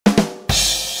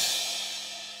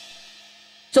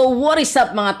So what is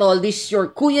up mga tol? This is your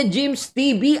Kuya James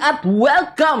TV at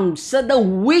welcome sa The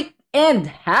Weekend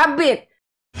Habit.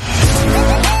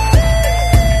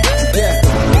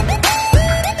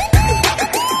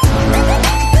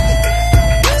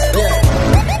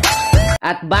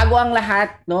 At bago ang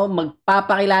lahat, no,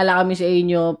 magpapakilala kami sa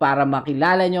inyo para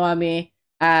makilala nyo kami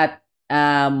at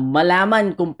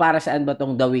malaman kung para saan ba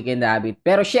tong The Weekend Habit.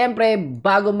 Pero syempre,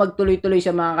 bago magtuloy-tuloy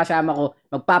sa mga kasama ko,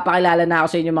 magpapakilala na ako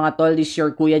sa inyo mga tol. This is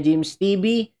your Kuya James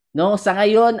TV. No? Sa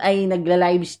ngayon ay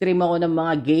nagla-live stream ako ng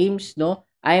mga games. No?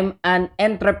 I'm an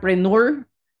entrepreneur.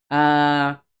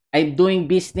 I'm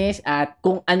doing business at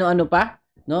kung ano-ano pa.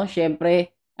 No?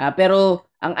 Syempre, pero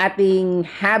ang ating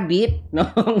habit, no,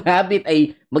 ang habit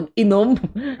ay mag-inom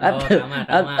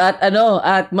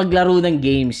at maglaro ng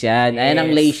games yan. Yes. Ayan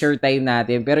ang leisure time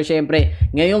natin. Pero syempre,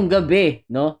 ngayong gabi,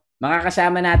 no,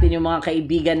 makakasama natin yung mga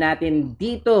kaibigan natin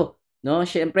dito, no?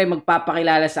 Syempre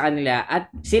magpapakilala sa kanila at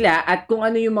sila at kung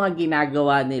ano yung mga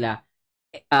ginagawa nila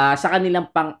sa kanilang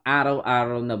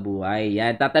pang-araw-araw na buhay.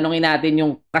 Yan, tatanungin natin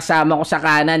yung kasama ko sa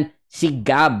kanan, si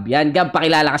Gab. Yan, Gab,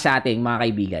 pakilala ka sa ating mga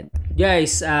kaibigan.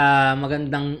 Guys,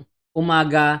 magandang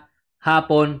umaga,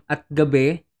 hapon, at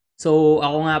gabi. So,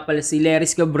 ako nga pala si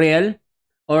Leris Gabriel,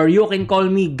 or you can call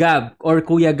me Gab, or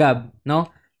Kuya Gab, no?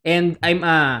 And I'm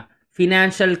a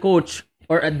financial coach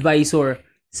or advisor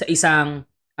sa isang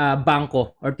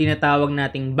bangko, or tinatawag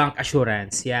nating bank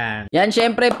assurance. Yan. Yan,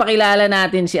 syempre, pakilala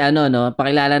natin si no?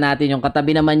 Pakilala natin yung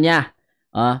katabi naman niya.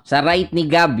 Sa right ni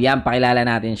Gab, yan, pakilala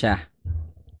natin siya.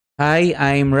 Hi,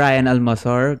 I'm Ryan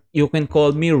Almasor. You can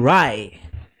call me Rai.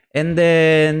 And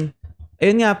then,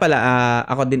 ayun nga pala,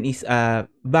 ako din is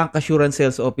Bank Assurance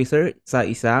Sales Officer sa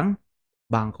isang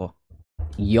bangko.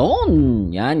 Yon,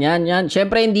 yan.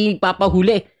 Siyempre, hindi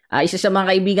papahuli. Isa sa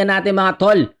mga kaibigan natin, mga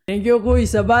tol. Thank you, Kuy.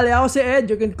 Sabali, ako si Ed.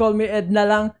 You can call me Ed na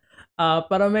lang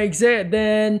para maigsi.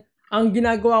 Then, ang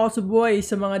ginagawa ko sa buhay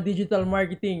sa mga digital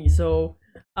marketing. So,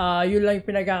 yun lang yung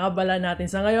pinagkakabala natin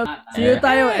sa ngayon. See you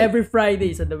tayo every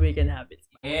Friday sa The Weekend Habit.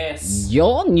 Yes.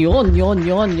 Yon,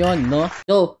 no?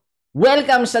 So,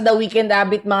 welcome sa The Weekend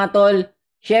Habit, mga tol.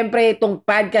 Siyempre, itong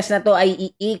podcast na to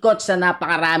ay iikot sa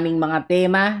napakaraming mga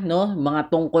tema, no? Mga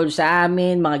tungkol sa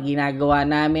amin, mga ginagawa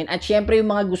namin, at siyempre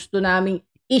yung mga gusto naming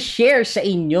i-share sa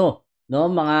inyo, no?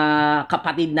 Mga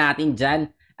kapatid natin dyan.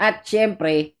 At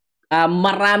siyempre,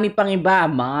 marami pang iba,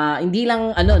 mga hindi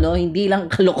lang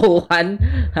kalokohan,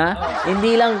 ha?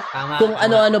 Hindi lang kung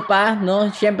ano-ano pa,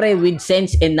 no? Syempre with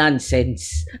sense and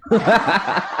nonsense.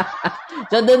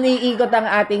 So doon iikot ang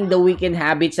ating The Weekend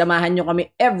Habit. Samahan nyo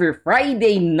kami every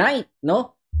Friday night,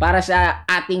 no? Para sa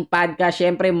ating podcast.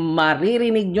 Syempre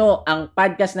maririnig nyo ang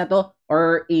podcast na to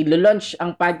or i-launch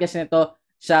ang podcast na to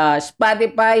sa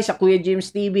Spotify, sa Kuya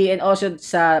James TV, and also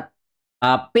sa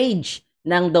page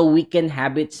ng The Weekend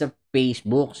Habit sa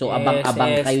Facebook. So,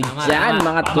 abang-abang kayo dyan,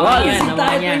 mga tol.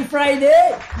 Tayo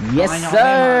Friday! Yes,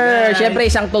 sir!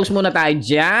 Siyempre, isang toast muna tayo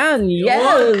dyan.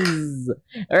 Yes!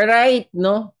 Alright,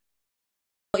 no?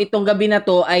 Itong gabi na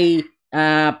to ay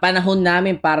panahon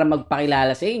namin para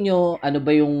magpakilala sa inyo. Ano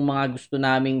ba yung mga gusto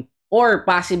naming or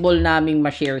possible naming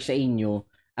ma-share sa inyo.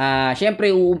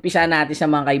 Siyempre, uumpisa natin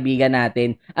sa mga kaibigan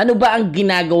natin. Ano ba ang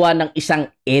ginagawa ng isang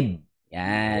Ed?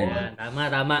 Yan.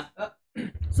 Tama.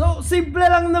 So, simple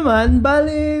lang naman.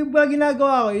 Bali, ba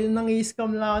ginagawa ko, yun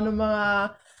nang-i-scam lang ako ng mga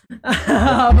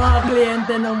mga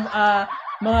kliyente ng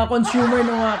mga consumer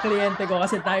ng mga kliyente ko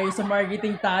kasi tayo sa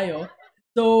marketing tayo.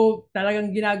 So,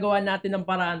 talagang ginagawa natin ng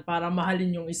paraan para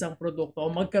mahalin yung isang produkto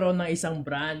o magkaroon ng isang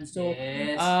brand. So,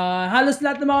 halos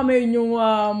lahat naman kami yung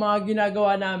mga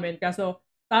ginagawa namin. Kaso,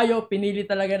 tayo, pinili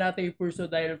talaga natin yung puso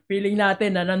dahil feeling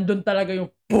natin na nandun talaga yung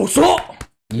puso!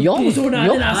 Yung puso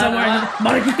natin nasa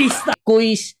marketista.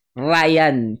 Kuis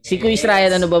Ryan. Si Kuis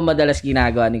Ryan, ano ba madalas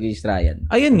ginagawa ni Kuis Ryan?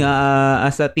 Ayun nga,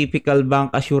 as a typical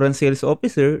bank assurance sales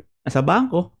officer, sa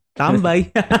bangko, tambay.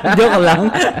 Joke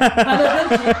lang.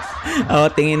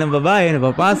 Tingin ng babae,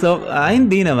 napapasok.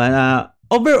 Hindi naman.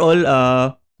 Overall,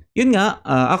 yun nga,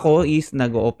 ako is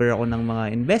nag-o-offer ako ng mga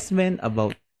investment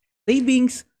about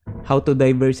savings, how to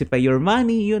diversify your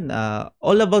money, yun.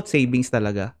 All about savings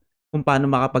talaga. Kung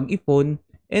paano makapag-ipon.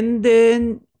 And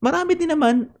then, marami din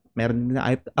naman. Meron din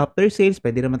na after sales,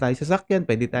 pwede naman tayo sa sakyan,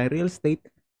 pwede tayo real estate.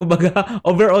 Kumbaga,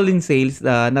 overall in sales,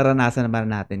 naranasan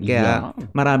naman natin. Kaya,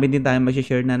 marami din tayong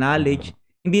ma-share na knowledge.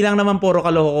 Hindi lang naman puro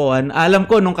kalokohan. Alam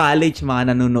ko, nung college,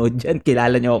 mga nanonood dyan,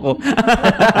 kilala nyo ako.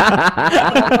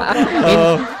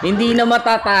 Hindi na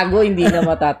matatago.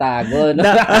 No?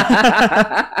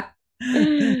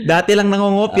 Dati lang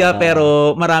nangungopya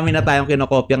pero marami na tayong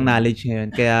kinokopyang knowledge ngayon.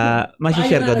 Kaya,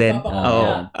 ma-share ko din.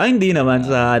 Hindi naman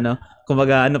sa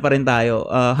kumbaga ano pa rin tayo,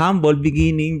 humble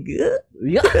beginning.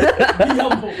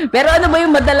 Pero ano ba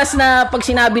yung madalas na pag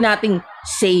sinabi nating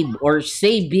save or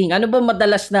saving, ano ba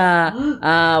madalas na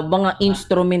mga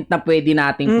instrument na pwede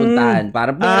nating puntahan?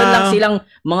 Para meron lang silang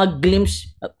mga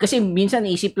glimpse. Kasi minsan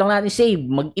isip lang natin save,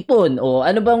 mag-ipon. O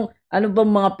ano bang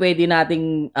mga pwede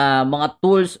nating mga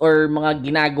tools or mga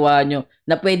ginagawa nyo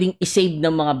na pwedeng i-save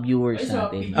ng mga viewers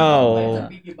natin?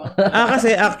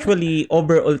 Kasi actually,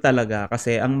 overall talaga,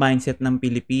 kasi ang mindset ng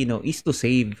Pilipino is to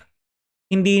save.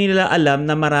 Hindi nila alam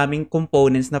na maraming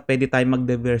components na pwede tayong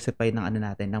mag-diversify ng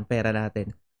ng pera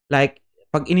natin. Like,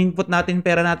 pag in-input natin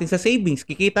pera natin sa savings,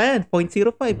 kikita yan,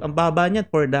 0.05. Ang baba niyan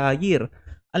for the year.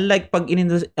 Unlike pag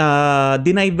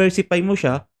diniversify mo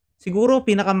siya, siguro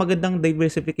pinakamagandang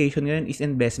diversification ngayon is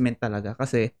investment talaga.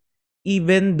 Kasi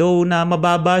even though na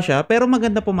mababa siya, pero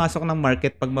maganda pumasok ng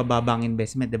market pag mababa ang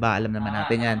investment. Diba? Alam naman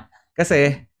natin yan.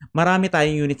 Kasi marami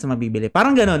tayong units na mabibili.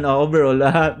 Parang ganun, overall.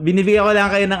 Binibigyan ko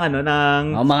lang kayo ng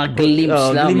mga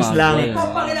glimpse lang. Glimpse lang.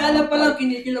 Magpakilala pa lang,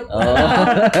 kinikilap pa.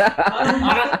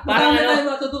 Parang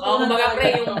kumbaga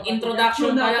pre, yung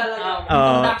introduction pa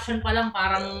lang,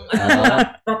 parang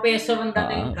professor ang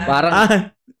dating.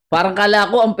 Parang kala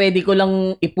ko ang pwede ko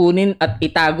lang ipunin at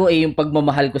itago yung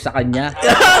pagmamahal ko sa kanya.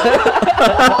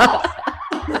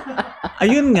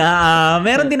 Ayun nga,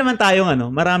 meron din naman tayong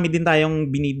marami din tayong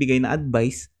binibigay na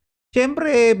advice.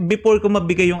 Siyempre, before ko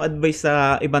mabigay yung advice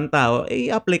sa ibang tao,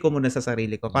 i-apply ko muna sa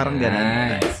sarili ko. Parang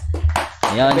ganun.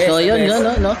 Ayun, so yun,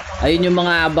 no? Ayun yung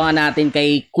mga abangan natin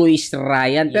kay Quiz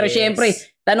Ryan. Pero siyempre,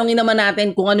 tanongin naman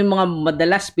natin kung ano yung mga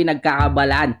madalas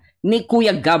pinagkakabalaan ni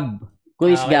Kuya Gab.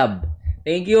 Quiz Gab.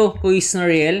 Thank you, Quiz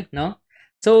Noriel, no?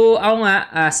 So, ako nga,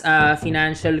 as a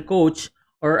financial coach,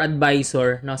 or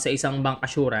advisor sa isang bank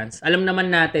assurance, alam naman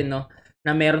natin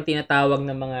na meron tinatawag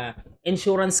na mga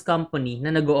insurance company na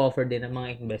nag-o-offer din ng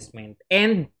mga investment.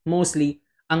 And mostly,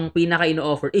 ang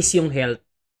pinaka-ino-offer is yung health,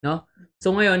 no?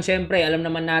 So ngayon, syempre, alam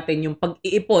naman natin yung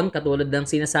pag-iipon, katulad ng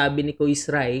sinasabi ni Kuya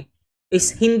Ray,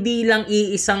 is hindi lang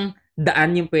iisang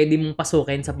daan yung pwede mong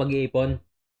pasukin sa pag-iipon.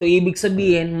 So ibig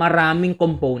sabihin, maraming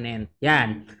component.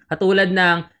 Yan. Katulad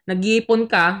ng nag-iipon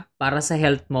ka para sa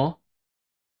health mo.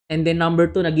 And then number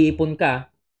 2, nag-iipon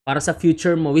ka para sa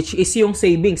future mo, which is yung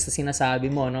savings na sinasabi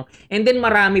mo, no? And then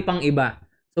marami pang iba.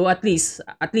 So at least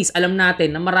alam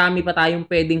natin na marami pa tayong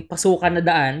pwedeng pasukan na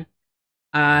daan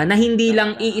na hindi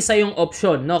lang iisa yung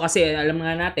option, no? Kasi alam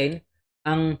nga natin,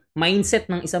 ang mindset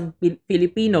ng isang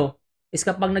Pilipino is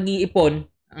kapag nag-iipon,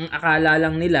 ang akala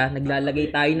lang nila,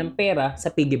 naglalagay tayo ng pera sa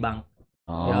piggy bank.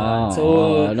 So,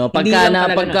 pagka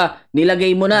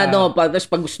nilagay mo na, tapos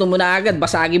pag gusto mo na agad,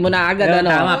 basagin mo na agad,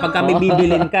 Tama, pagka may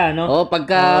bibilin ka, no?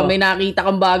 Pagka may nakita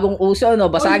kang bagong uso,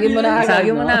 basagin mo na agad.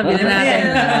 Basagin mo na, bilhin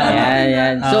natin.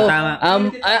 Yan. So,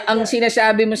 ang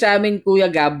sinasabi mo sa amin,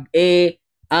 Kuya Gab,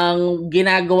 ang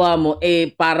ginagawa mo,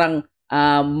 parang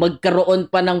magkaroon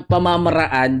pa ng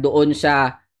pamamaraan doon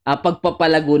sa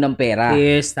pagpapalago ng pera.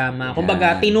 Yes, tama.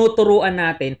 Kumbaga, tinuturuan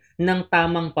natin ng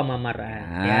tamang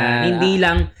pamamaraan. Yan. Hindi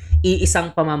lang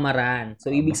iisang pamamaraan.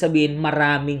 So, ibig sabihin,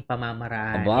 maraming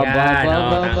pamamaraan.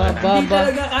 Hindi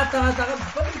talaga kata-kata.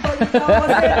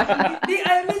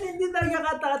 Hindi talaga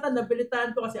kata-kata.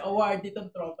 Napilitan ko kasi award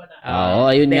ditong tropa na.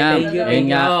 Ayun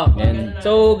nga.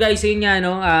 So, guys, yun nga,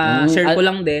 share ko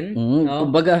lang din.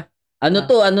 Kumbaga, ano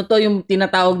to yung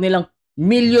tinatawag nilang $1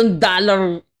 million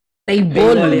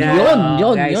table.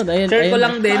 Yun. Share ko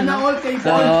lang din.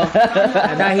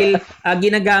 Dahil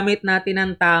ginagamit natin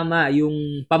ng tama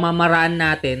yung pamamaraan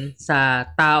natin sa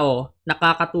tao,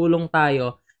 nakakatulong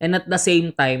tayo, and at the same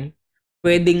time,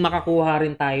 pwedeng makakuha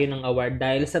rin tayo ng award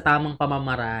dahil sa tamang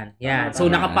pamamaraan. Yan. So,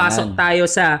 nakapasok tayo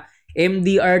sa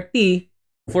MDRT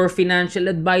for Financial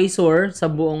Advisor sa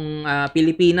buong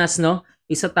Pilipinas, no?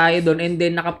 Isa tayo doon, and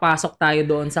then nakapasok tayo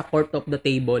doon sa Court of the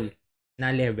Table na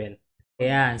level.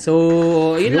 Ayan.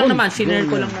 So, yun lang naman. Shinare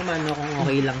ko lang naman kung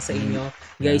okay lang sa inyo.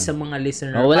 Guys, sa mga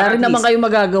listener. Wala rin naman kayong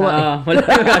magagawa. Wala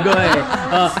kayong magagawa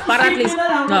para at least,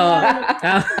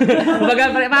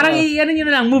 parang ano nyo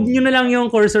na lang, move nyo na lang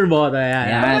yung cursor button.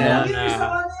 Ayan.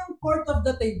 Yung Court of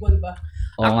the Table ba?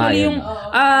 Actually,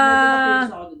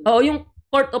 yung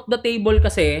Court of the Table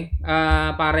kasi,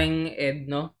 parang Ed,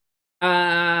 no?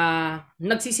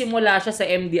 Nagsisimula siya sa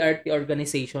MDRT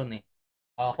organization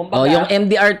yung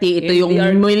MDRT, ito yung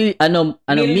 $1 million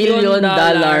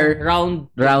round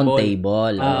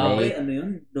table. Okay. Ano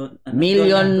yun? $1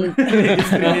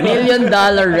 million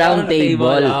round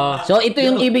table. So ito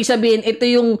yung ibig sabihin, ito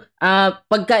yung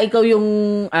pagka ikaw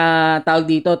yung tawag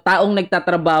dito, taong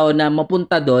nagtatrabaho na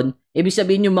mapunta doon, ibig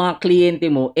sabihin yung mga kliyente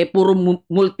mo puro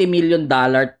multi-million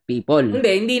dollar people.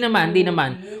 Hindi naman.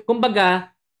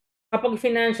 Kumbaga, kapag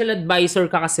financial advisor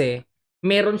ka kasi,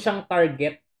 meron siyang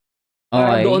target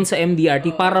para doon sa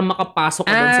MDRT para makapasok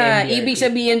ka doon sa MDRT. Ibig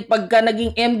sabihin, pagka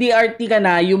naging MDRT ka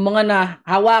na, yung mga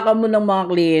hawakan mo ng mga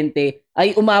kliyente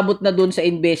ay umabot na doon sa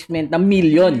investment ng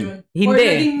milyon.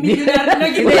 Hindi.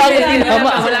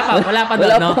 Wala pa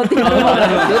doon, no? On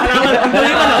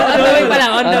the way pa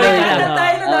lang.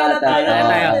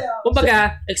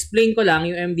 Kumbaga, explain ko lang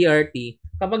yung MDRT.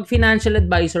 Kapag financial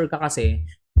advisor ka kasi,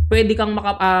 pwede kang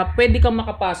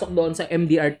makapasok doon sa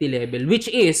MDRT level, which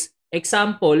is,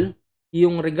 example,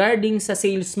 yung regarding sa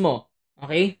sales mo,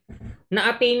 okay?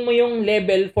 Na-attain mo yung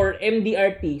level for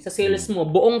MDRT sa sales mo,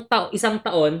 buong isang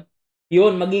taon,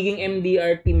 yun, magiging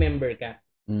MDRT member ka.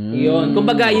 Yun.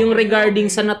 Kumbaga, yung regarding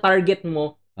sa na-target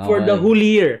mo for the whole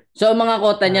year. So, mga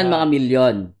kota niyan, mga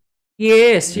milyon.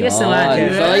 Yes naman.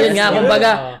 So, yun nga,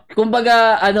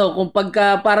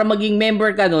 kumbaga, para maging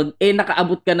member ka nun,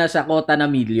 nakaabot ka na sa kota na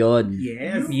milyon.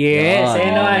 Yes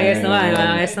naman.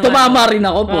 Tumama rin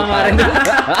ako po.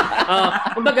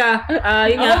 Kumbaga,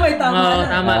 yun nga.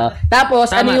 Tama.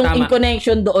 Tapos, ano yung in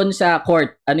connection doon sa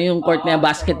court? Ano yung court na yan?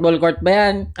 Basketball court ba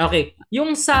yan? Okay.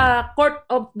 Yung sa court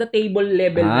of the table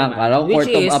level naman.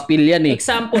 Court of appeal yan eh.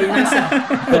 Example, nasa...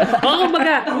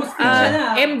 kumbaga,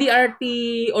 MDRT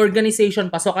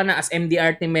organization, pasok ka na as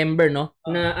MDRT member, no?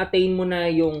 Na-attain mo na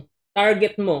yung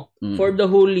target mo for the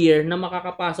whole year na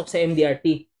makakapasok sa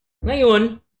MDRT.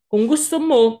 Ngayon, kung gusto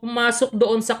mo pumasok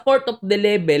doon sa court of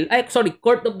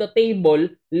the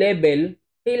table level,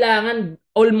 kailangan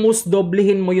almost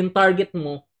doblehin mo yung target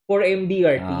mo for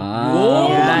MDRT.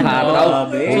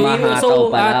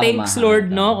 Thanks Lord,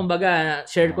 no? Kumbaga,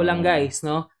 share ko lang guys,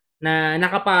 no? Na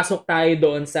nakapasok tayo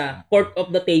doon sa court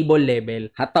of the table level.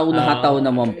 Hataw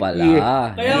naman pala.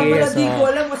 Kaya pala di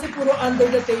ko alam kasi puro under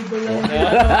the table lang.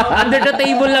 Under the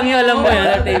table lang yun, alam mo yun.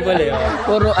 Under the table eh.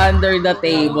 Puro under the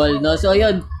table, no? So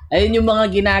yun, ayun yung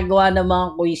mga ginagawa ng mga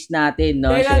quiz natin,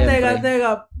 no?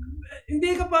 Teka.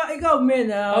 Hindi ka pa, ikaw,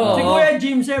 men. Si Kuya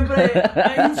Jim, siyempre,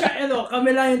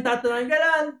 kami lang yung tatanungin.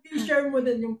 Kailangan, i-share mo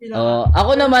din yung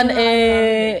ako naman,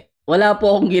 wala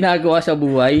po akong ginagawa sa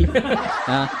buhay.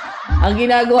 Ang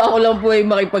ginagawa ko lang po ay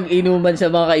makipag-inuman sa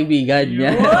mga kaibigan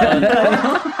niya.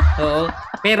 Oo.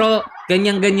 Pero,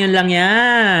 ganyan-ganyan lang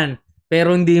yan.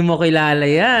 Pero hindi mo kilala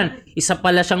yan. Isa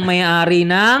pala siyang may-ari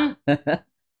ng...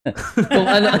 Kung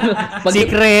ano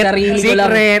secret.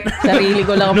 Sarili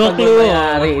ko lang no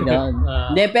pag-may-ari noon.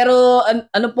 Hindi, pero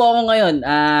ano po ako ngayon?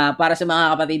 Para sa mga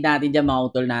kapatid natin diyan, mga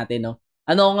utol natin, no.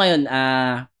 Ano ako ngayon?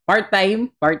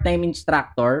 Part-time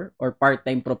instructor or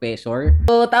part-time professor.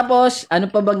 So, tapos ano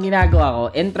pa bang ginagawa ko?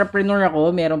 Entrepreneur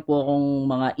ako, meron po akong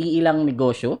mga iilang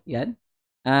negosyo, 'yan.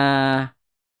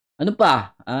 Ano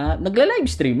pa?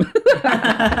 Nagla-livestream.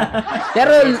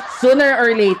 Pero sooner or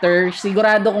later,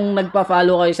 sigurado kung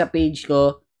nagpa-follow kayo sa page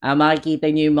ko, makikita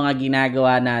niyo yung mga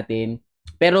ginagawa natin.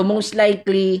 Pero most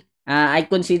likely, I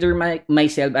consider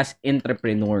myself as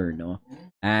entrepreneur, no?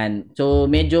 And so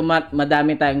medyo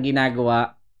madami tayong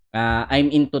ginagawa.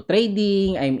 I'm into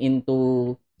trading, I'm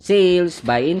into sales,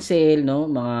 buy and sell, no?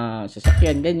 Mga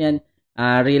sasakyan ganyan,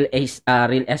 real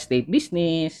estate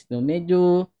business, no?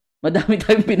 Medyo madami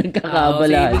tayong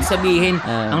pinagkakaabalahan. So ibig sabihin,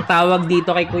 ang tawag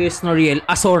dito kay Kuya Snoriel,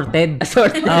 assorted.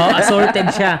 Assorted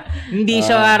siya. Hindi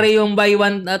siya yung buy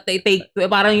one, take,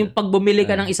 parang yung pag bumili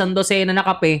ka ng 1 dosena na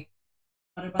kape,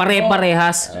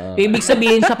 pare-parehas. Ibig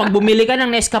sabihin sa pag bumili ka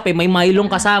ng Nescafe, may Milong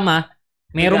kasama,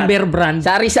 merong Bear Brand.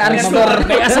 Sari-sari store.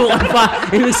 May asukal pa.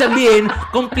 Ibig sabihin,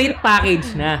 complete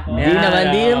package na. Hindi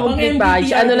naman complete package.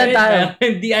 Ano lang tayo?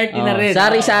 MDRT na rin.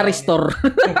 Sari-sari store.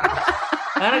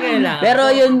 Lang. Pero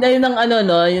yun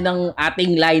ang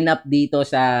ating lineup dito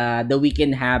sa The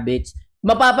Weekend Habits.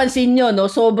 Mapapansin nyo, no,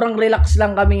 sobrang relax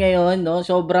lang kami ngayon, no?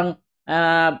 Sobrang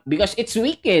because it's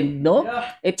weekend, no?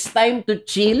 It's time to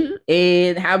chill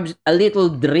and have a little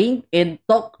drink and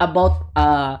talk about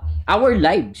our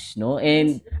lives, no?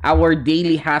 And our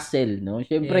daily hustle, no?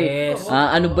 Syempre,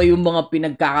 ano ba yung mga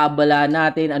pinagkakabala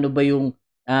natin? Ano ba yung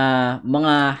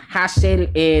mga hassle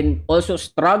and also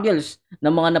struggles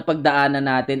ng mga napagdaanan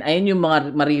natin? Ayun yung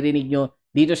mga maririnig nyo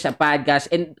dito sa podcast.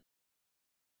 And